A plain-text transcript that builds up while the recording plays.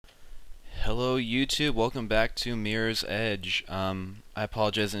Hello YouTube, welcome back to Mirror's Edge. I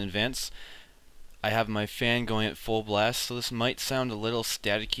apologize in advance. I have my fan going at full blast, so this might sound a little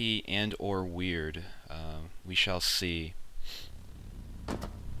staticky and or weird. We shall see.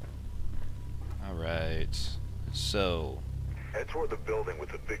 Alright, so head toward the building with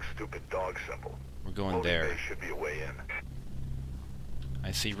the big stupid dog symbol. we're going Loading there. bay should be a way in.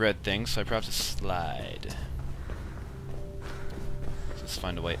 I see red things, so I probably have to slide. Let's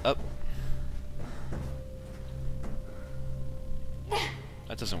find a way up.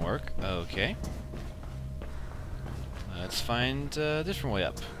 That doesn't work. Okay. Let's find a different way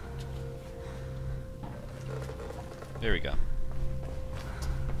up. There we go. Alright,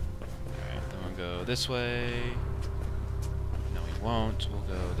 then we'll go this way. No, we won't. We'll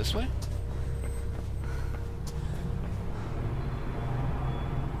go this way.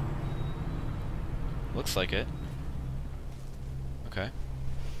 Looks like it. Okay.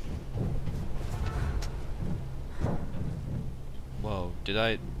 Whoa, did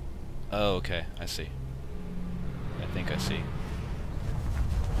I... Oh, okay, I see. I think I see.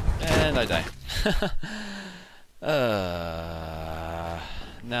 And I die.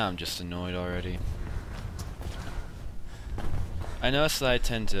 Now I'm just annoyed already. I notice that I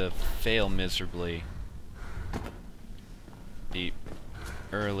tend to fail miserably the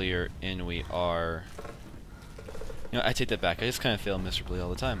earlier in we are. You know, I take that back. I just kind of fail miserably all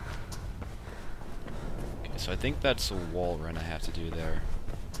the time. Okay, so I think that's a wall run I have to do there.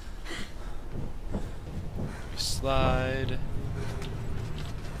 We slide.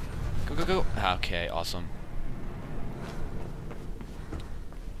 Go, go, go. Okay, awesome.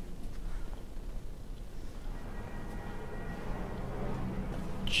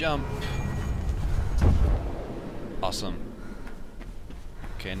 Jump. Awesome.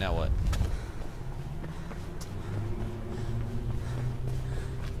 Okay, now what?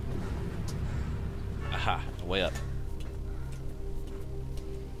 Aha, way up.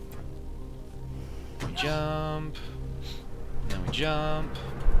 We jump. Then we jump.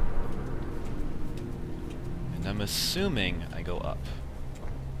 And I'm assuming I go up.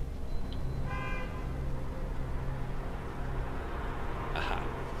 Aha.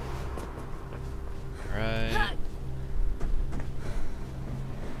 Right.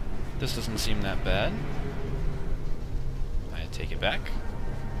 This doesn't seem that bad. I take it back.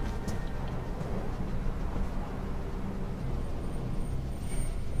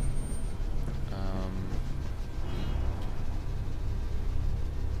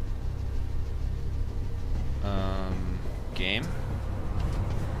 Game.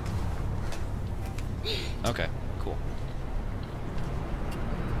 Okay, cool.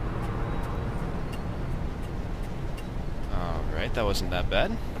 Alright, that wasn't that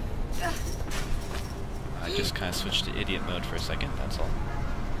bad. I just kind of switched to idiot mode for a second, that's all.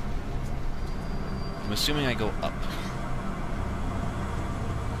 I'm assuming I go up.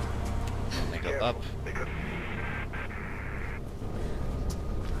 And I go up.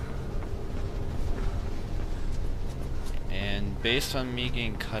 And based on me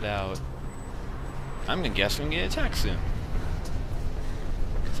getting cut out, I'm gonna guess I'm gonna get attacked soon.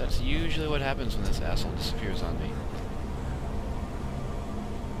 Because that's usually what happens when this asshole disappears on me.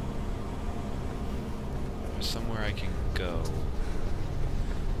 There's somewhere I can go.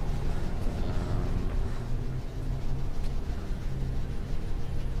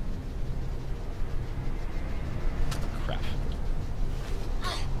 Crap.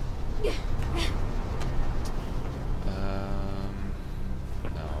 No.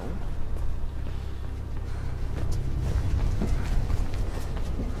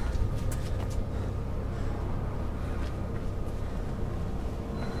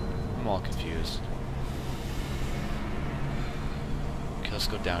 I'm all confused. Okay, let's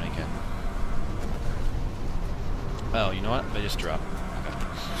go down again. Oh, you know what? I just dropped. Okay.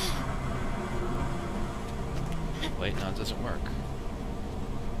 Wait, no, it doesn't work.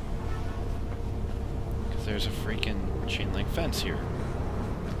 Because there's a freaking chain link fence here.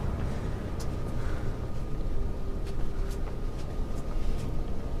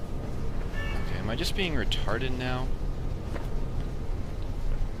 Okay, am I just being retarded now?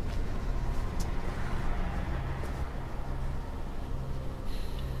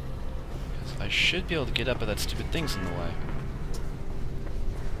 I should be able to get up, but that stupid thing's in the way.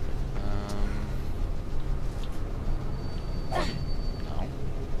 No.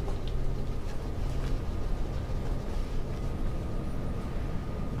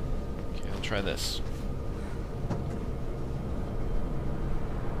 Okay, I'll try this.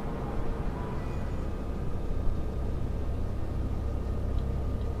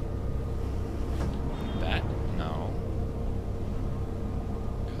 That? No.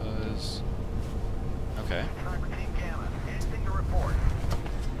 Okay. Sniper Team Gamma, anything to report?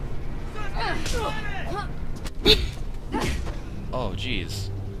 Oh, jeez.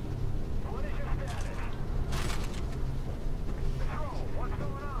 What is your status? Patrol, what's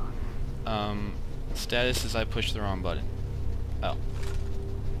going on? Status is I pushed the wrong button. Oh.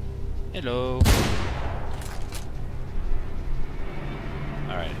 Hello.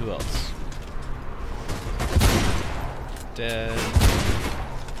 Alright, who else? Dead.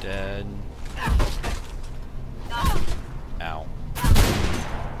 Dead. Ow.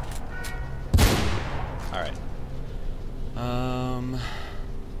 Alright.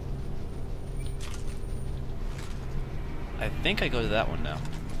 I think I go to that one now.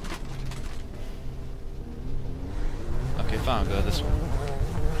 Okay, fine, I'll go to this one.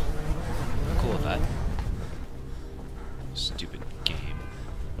 I'm cool with that. Stupid game.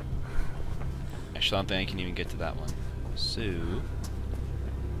 Actually, I don't think I can even get to that one. So...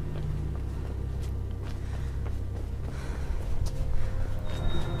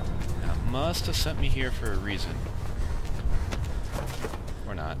 that must have sent me here for a reason.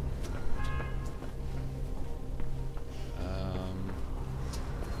 Or not.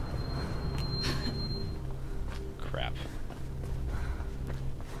 Crap.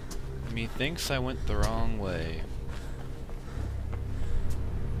 Methinks I went the wrong way.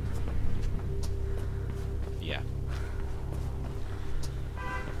 Yeah.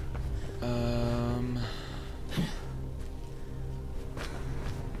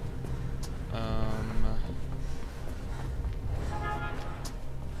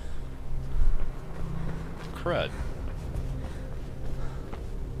 Crud.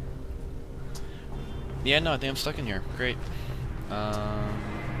 Yeah, no, I think I'm stuck in here. Great.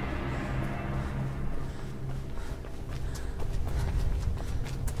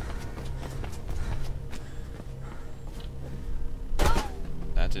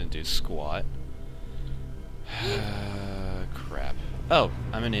 That didn't do squat. Crap. Oh,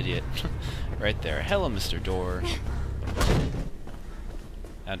 I'm an idiot. Right there. Hello, Mr. Door.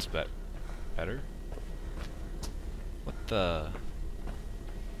 That's better? What the...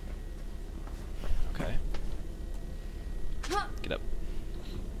 Okay. Get up.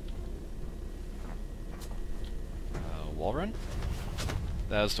 Wall run?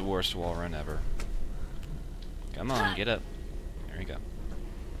 That was the worst wall run ever. Come on, get up. There we go.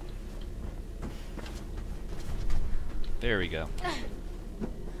 There we go.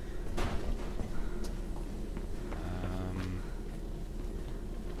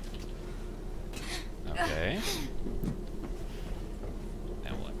 Okay.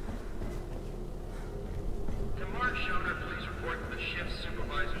 Now what?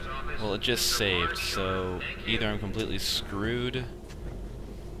 Well, it just saved, so either I'm completely screwed,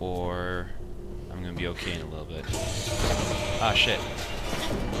 or I'm gonna be okay in a little bit. Ah, shit.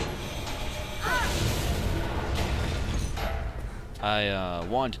 I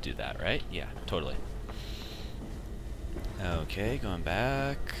wanted to do that, right? Yeah, totally. Okay, going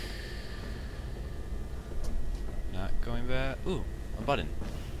back. Not going back. Ooh, a button.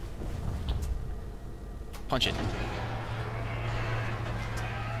 Punch it.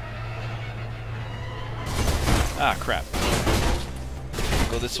 Ah, crap.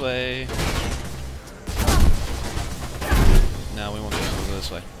 Go this way. No, we won't go this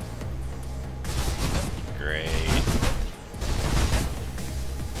way. Great.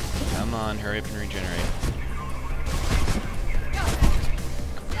 Come on, hurry up and regenerate.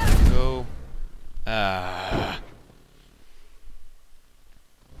 Go. Ah.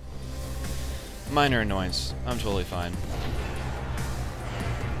 Minor annoyance. I'm totally fine.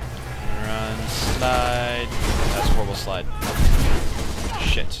 Run, slide. That's a horrible slide.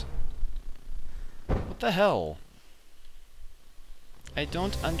 Shit. What the hell? I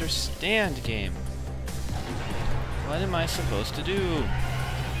don't understand, game. What am I supposed to do?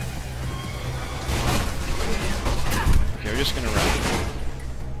 Okay, we're just gonna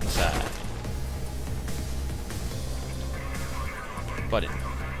run. Side. Button.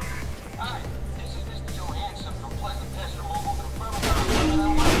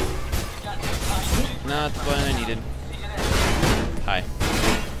 Not the button I needed. Hi.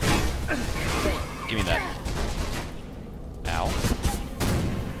 Give me that. Ow.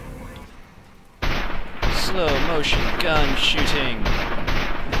 Slow motion gun shooting.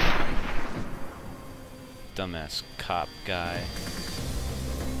 Dumbass cop guy.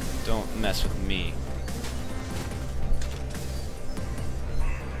 Don't mess with me.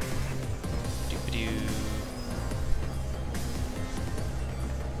 Doop-a-doo.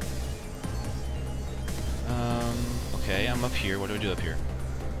 Okay, I'm up here. What do I do up here?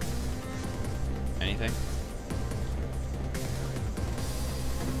 Anything?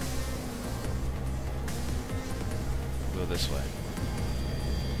 this way.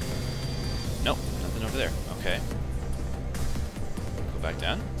 Nope, nothing over there. Okay. Go back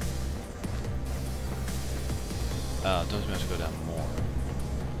down. Oh, don't we have to go down more?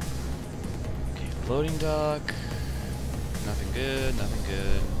 Okay, loading dock. Nothing good, nothing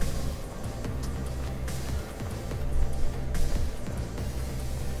good.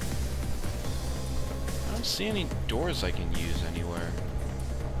 I don't see any doors I can use anywhere.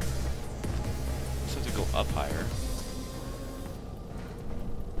 Just have to go up higher.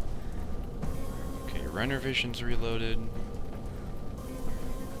 Okay, render vision's reloaded.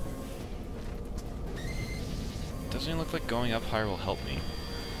 Doesn't even look like going up higher will help me.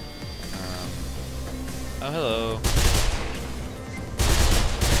 Oh, hello.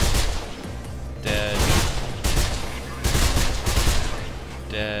 Dead.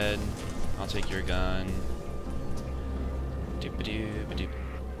 Dead. I'll take your gun. Doop-a-doop-a-doop.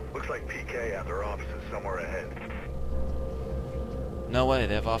 Looks like PK have their offices somewhere ahead. No way,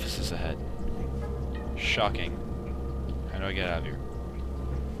 they have offices ahead. Shocking. How do I get out of here?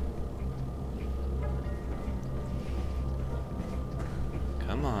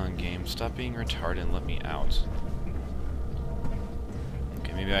 Come on, game. Stop being retarded and let me out.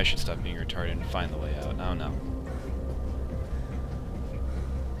 Okay, maybe I should stop being retarded and find the way out. I don't know.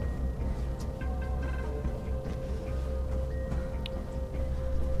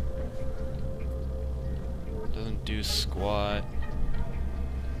 Doesn't do squat.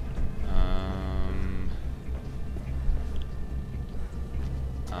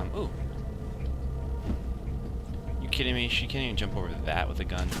 Ooh. You kidding me? She can't even jump over that with a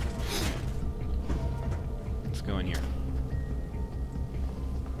gun. Let's go in here.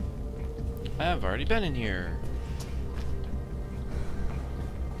 I've already been in here.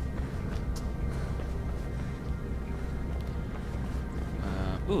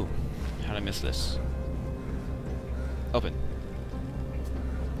 Ooh. How'd I miss this? Open.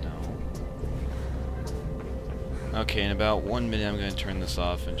 No. Okay, in about 1 minute I'm going to turn this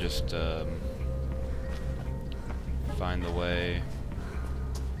off and just find the way.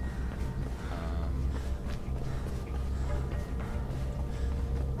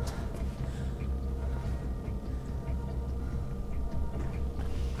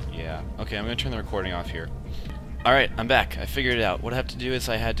 Yeah. Okay, I'm going to turn the recording off here. Alright, I'm back. I figured it out. What I have to do is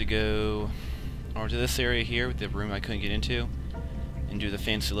I had to go over to this area here with the room I couldn't get into and do the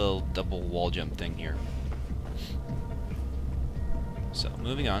fancy little double wall jump thing here. So,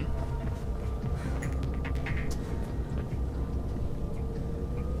 moving on.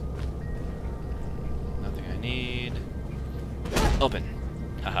 Nothing I need. Open.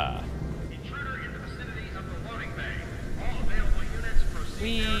 Haha. Intruder in the vicinity of the loading bay. All available units proceed.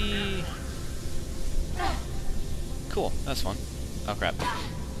 Whee! Cool, that's fun. Oh crap.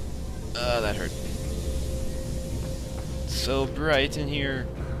 That hurt. So bright in here.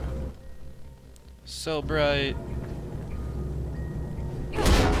 So bright.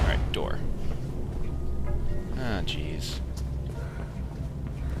 Alright, door. Ah, jeez.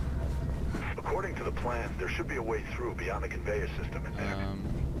 According to the plan, there should be a way through beyond the conveyor system in there.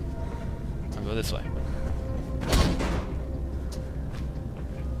 I'll go this way.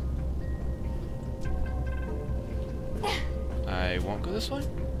 I won't go this way?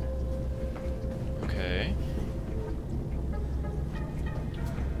 Okay.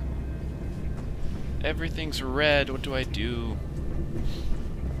 Everything's red, what do I do?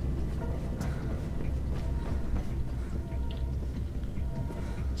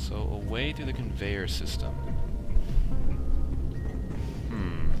 So, a way through the conveyor system.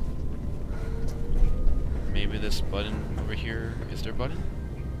 Maybe this button over here. Is there a button?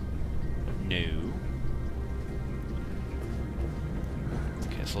 No.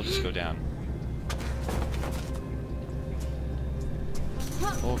 Okay, so I'll just go down.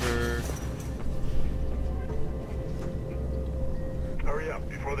 Over. Hurry up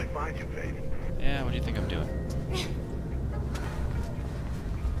before they find you, Faith. Yeah, what do you think I'm doing?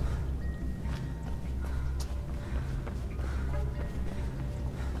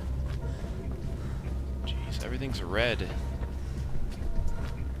 Jeez, everything's red.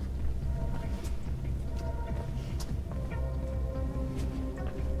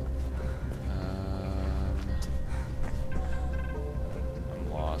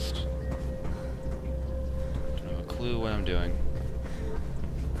 I'm lost. Don't have a clue what I'm doing.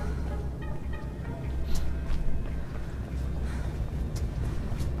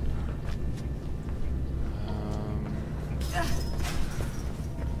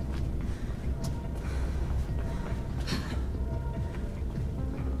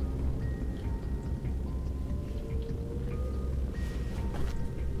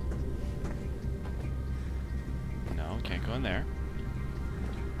 go in there.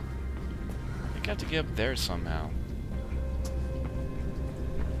 I got to get up there somehow.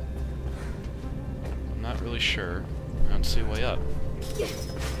 I'm not really sure. I don't see a way up.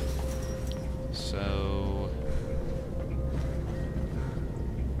 So...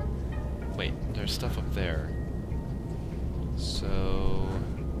 wait, there's stuff up there. So...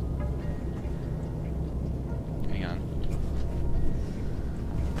 hang on.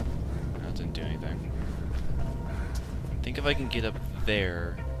 That didn't do anything. I think if I can get up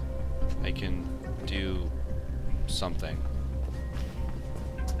there, I can do something.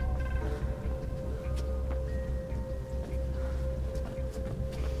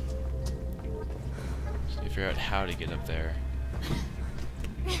 So you figure out how to get up there.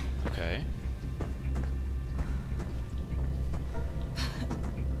 Okay.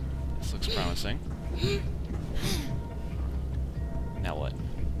 This looks promising. Now what?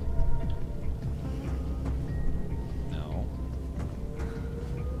 No.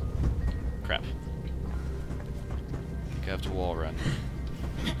 Crap. I think I have to wall run.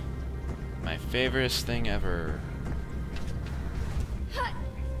 My favoriteest thing ever.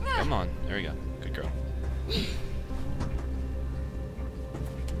 Come on. There we go. Good girl.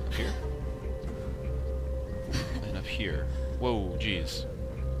 Up here. And up here. Whoa, jeez.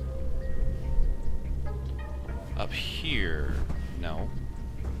 Up here. No.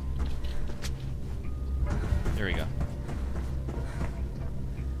 There we go.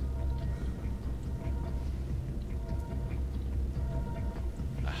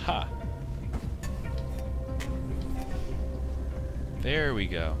 Aha. There we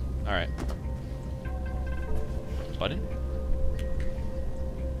go. Alright. Button?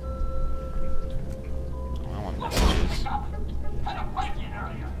 Oh, I want messages.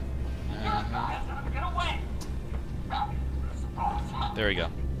 There we go.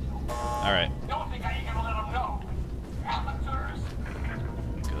 Alright.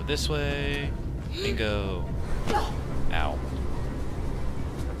 Go this way. Bingo. Ow.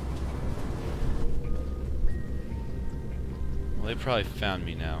 Well, they probably found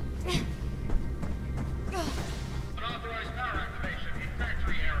me now. Unauthorized power activation in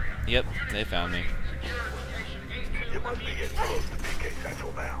factory area. Yep, they found me. You must be getting close to PK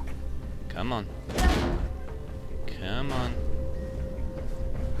Central now. Come on. Come on.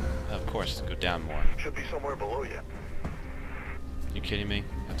 Of course, go down more. Should be somewhere below you. You kidding me?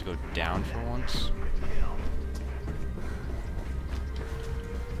 I have to go down for once?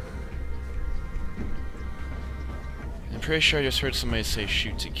 I'm pretty sure I just heard somebody say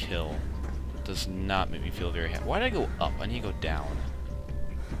shoot to kill. It does not make me feel very happy. Why did I go up? I need to go down.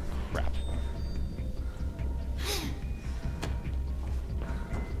 Crap.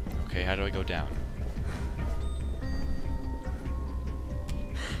 Okay, how do I go down?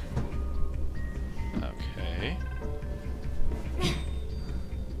 Okay.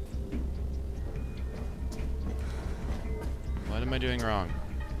 What am I doing wrong?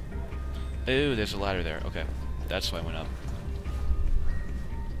 Ooh, there's a ladder there. Okay. That's why I went up.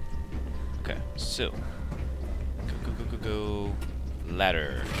 Okay, so. Go.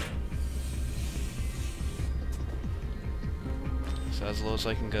 Ladder. Is that as low as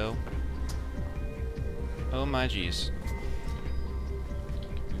I can go? Oh my jeez.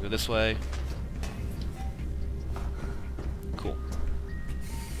 Go this way. Cool.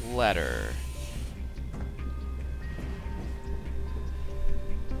 Ladder.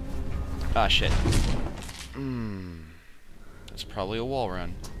 Ah, shit. That's probably a wall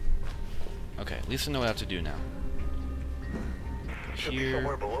run. Okay, at least I know what I have to do now. Should be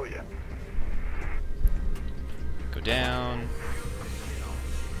somewhere below you. Go down.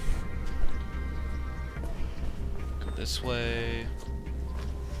 Go this way.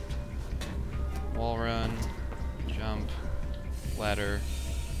 Wall run. Jump. Ladder.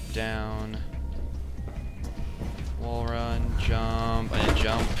 Down. Wall run. Jump. I didn't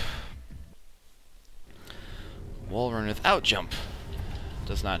jump. Wall run without jump.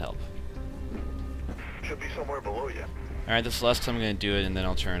 Does not help. Should be somewhere below you. Alright, this is the last time I'm going to do it, and then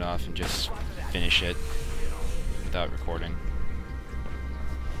I'll turn it off and just finish it without recording.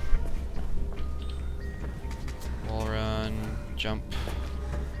 Wall run, jump,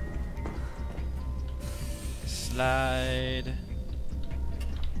 slide.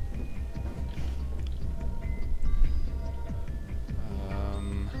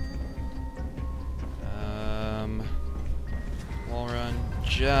 Wall run,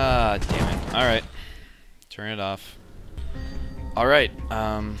 damn it. Alright, turn it off. Alright,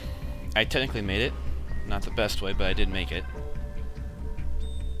 I technically made it. Not the best way, but I did make it.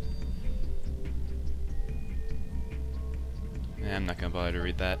 I'm not gonna bother to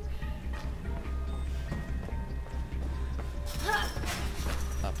read that.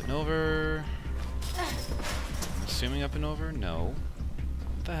 Up and over. I'm assuming up and over? No.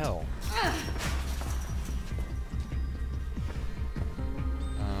 What the hell?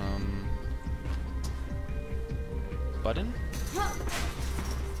 Button?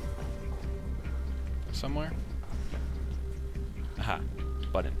 Somewhere? Aha.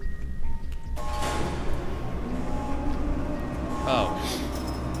 Button. Oh.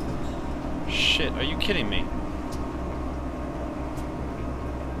 Shit, are you kidding me?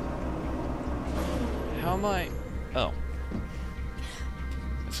 How am I... Oh.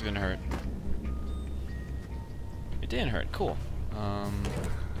 This is gonna hurt. It didn't hurt, cool.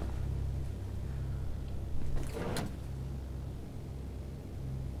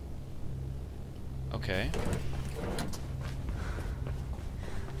 Okay.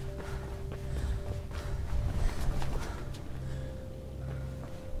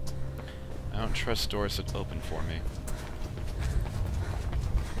 I don't trust doors that open for me.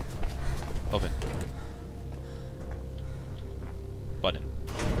 Open. Button.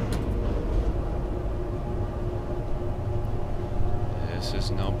 This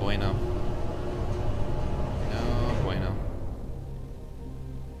is no bueno. No bueno.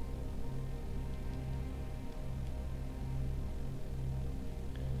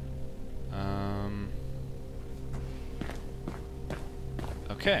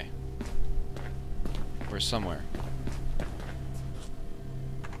 Okay. We're somewhere.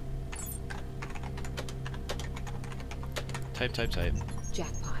 Type.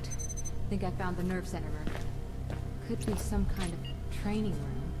 Jackpot. Think I found the nerve center room. Could be some kind of training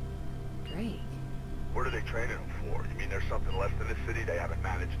room. Great. What are they training them for? You mean there's something left in this city they haven't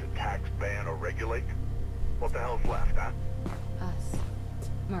managed to tax, ban, or regulate? What the hell's left, huh? Us.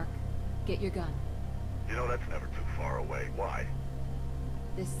 Merc, get your gun. You know that's never too far away. Why?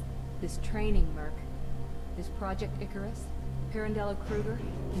 This training, Merc. This Project Icarus, Pirandello Kruger,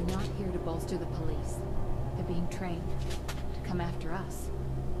 they're not here to bolster the police. They're being trained to come after us.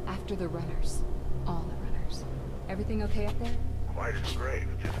 After the runners. All the runners. Everything okay up there? Quiet as a grave.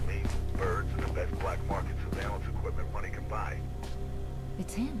 Just me, birds, and the best black market surveillance equipment money can buy.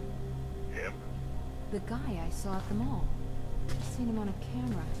 It's him. Him? The guy I saw at the mall. I've seen him on a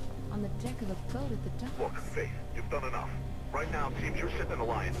camera. On the deck of a boat at the docks. Look, Faith, you've done enough. Right now, it seems you're sitting in a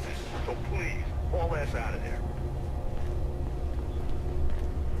lion's den. So please, haul ass out of there.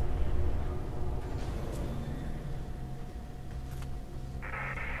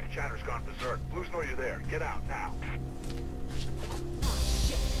 Chatter's gone berserk. Blues know you're there. Get out, now.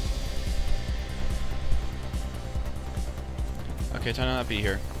 Okay, time to not be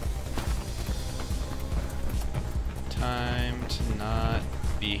here. Time to not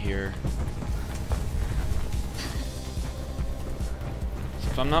be here. So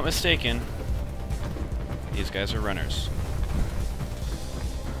if I'm not mistaken, these guys are runners.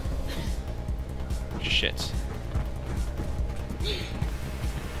 Shit.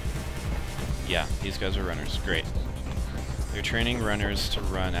 Yeah, these guys are runners. Great. They're training runners to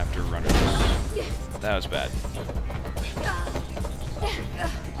run after runners. That was bad.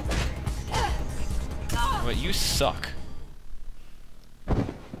 But you suck.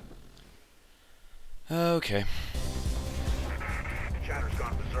 Okay. Chatter's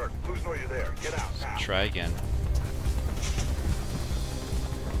gone berserk. Blues know you're there. Get out, now. Try again.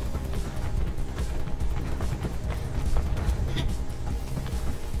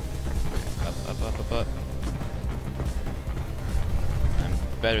 Up. I'm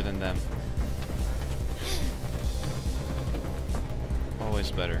better than them. Always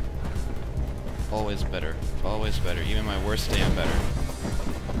better. Always better. Always better. Even my worst day, I'm better.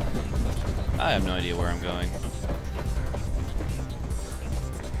 I have no idea where I'm going.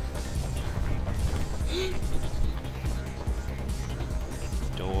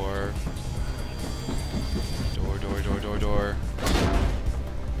 Door. Door.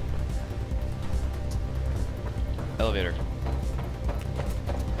 Elevator.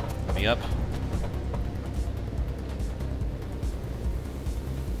 Let me up.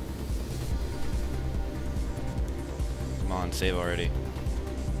 Come on, save already.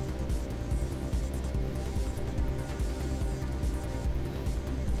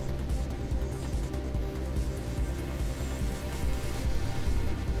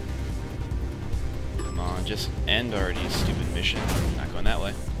 Come on, just end already, stupid mission. Not going that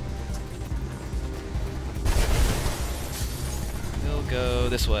way. We'll go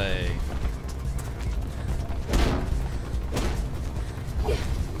this way.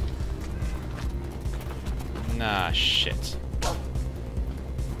 Nah, shit.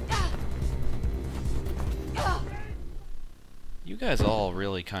 You guys all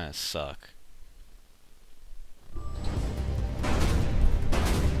really kind of suck.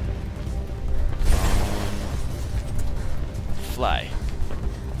 fly.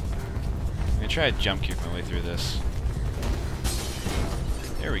 I'm gonna try to jump kick my way through this.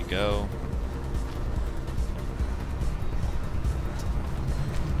 There we go.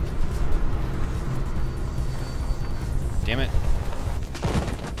 Damn it.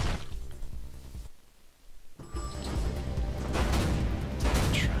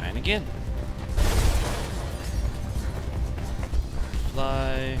 Trying again.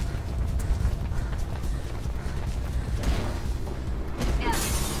 Fly.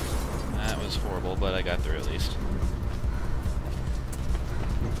 That was horrible, but I got through at least.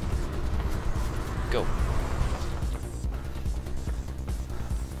 Go.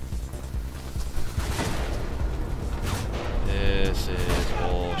 This is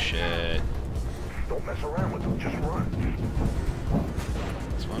bullshit. Don't mess around with them, just run.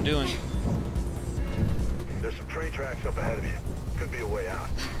 That's what I'm doing. There's some train tracks up ahead of you. Could be a way out.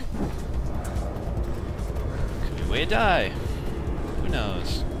 Could be a way to die. Who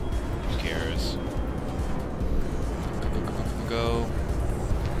knows? Who cares? Go.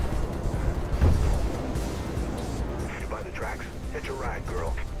 You by the tracks? Hit your ride,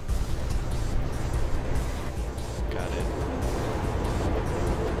 girl. Got it.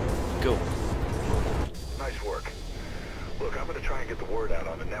 Go. Nice work. Look, I'm gonna try and get the word out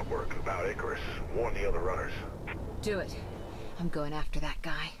on the network about Icarus. Warn the other runners. Do it. I'm going after that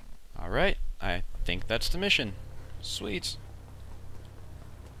guy. Alright, I think that's the mission. Sweet.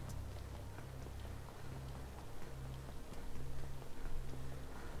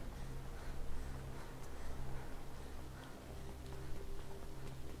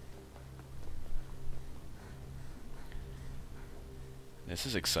 This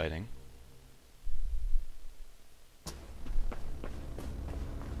is exciting.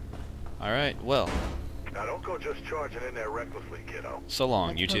 Alright, well, Now don't go just charging in there recklessly, kiddo. so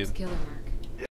long, Let's YouTube. Pope's killer, Mark.